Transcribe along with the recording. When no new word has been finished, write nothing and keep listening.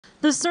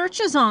The search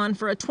is on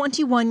for a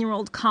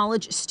 21-year-old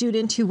college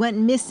student who went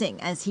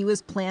missing as he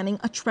was planning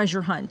a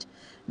treasure hunt.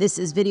 This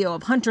is video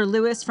of Hunter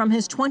Lewis from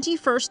his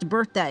 21st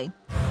birthday.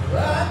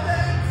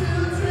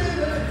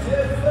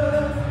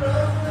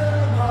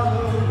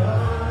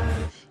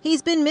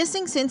 He's been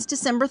missing since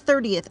December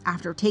 30th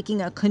after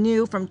taking a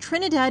canoe from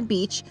Trinidad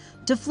Beach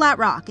to Flat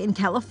Rock in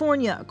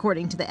California,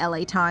 according to the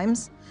LA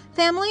Times.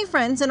 Family,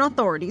 friends, and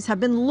authorities have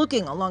been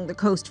looking along the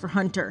coast for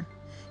Hunter.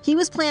 He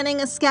was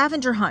planning a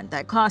scavenger hunt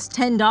that cost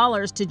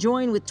 $10 to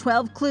join with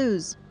 12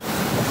 clues.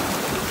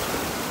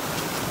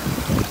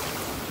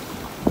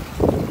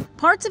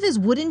 Parts of his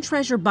wooden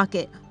treasure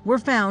bucket were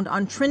found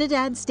on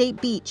Trinidad State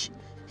Beach.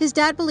 His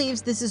dad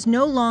believes this is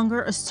no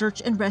longer a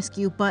search and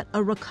rescue, but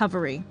a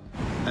recovery.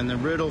 And the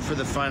riddle for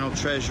the final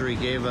treasure he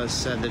gave us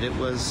said that it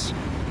was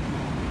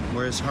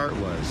where his heart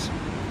was.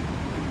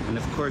 And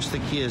of course the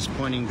key is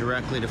pointing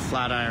directly to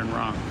Flatiron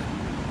Rock.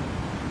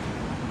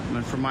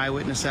 And from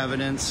eyewitness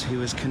evidence, he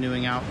was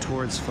canoeing out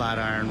towards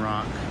Flatiron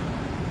Rock,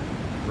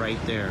 right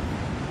there.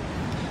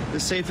 The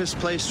safest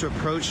place to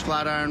approach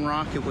Flatiron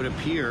Rock, it would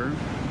appear,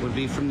 would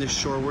be from the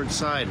shoreward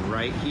side,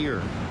 right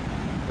here.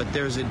 But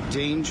there's a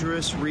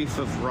dangerous reef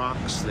of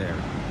rocks there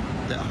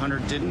that Hunter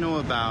didn't know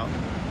about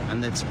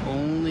and that's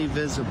only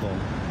visible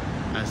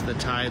as the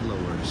tide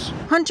lowers.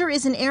 Hunter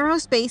is an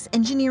aerospace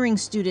engineering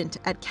student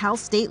at Cal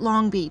State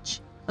Long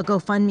Beach. A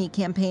GoFundMe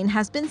campaign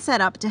has been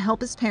set up to help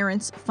his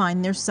parents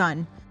find their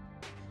son.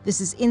 This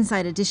is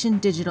Inside Edition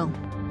Digital.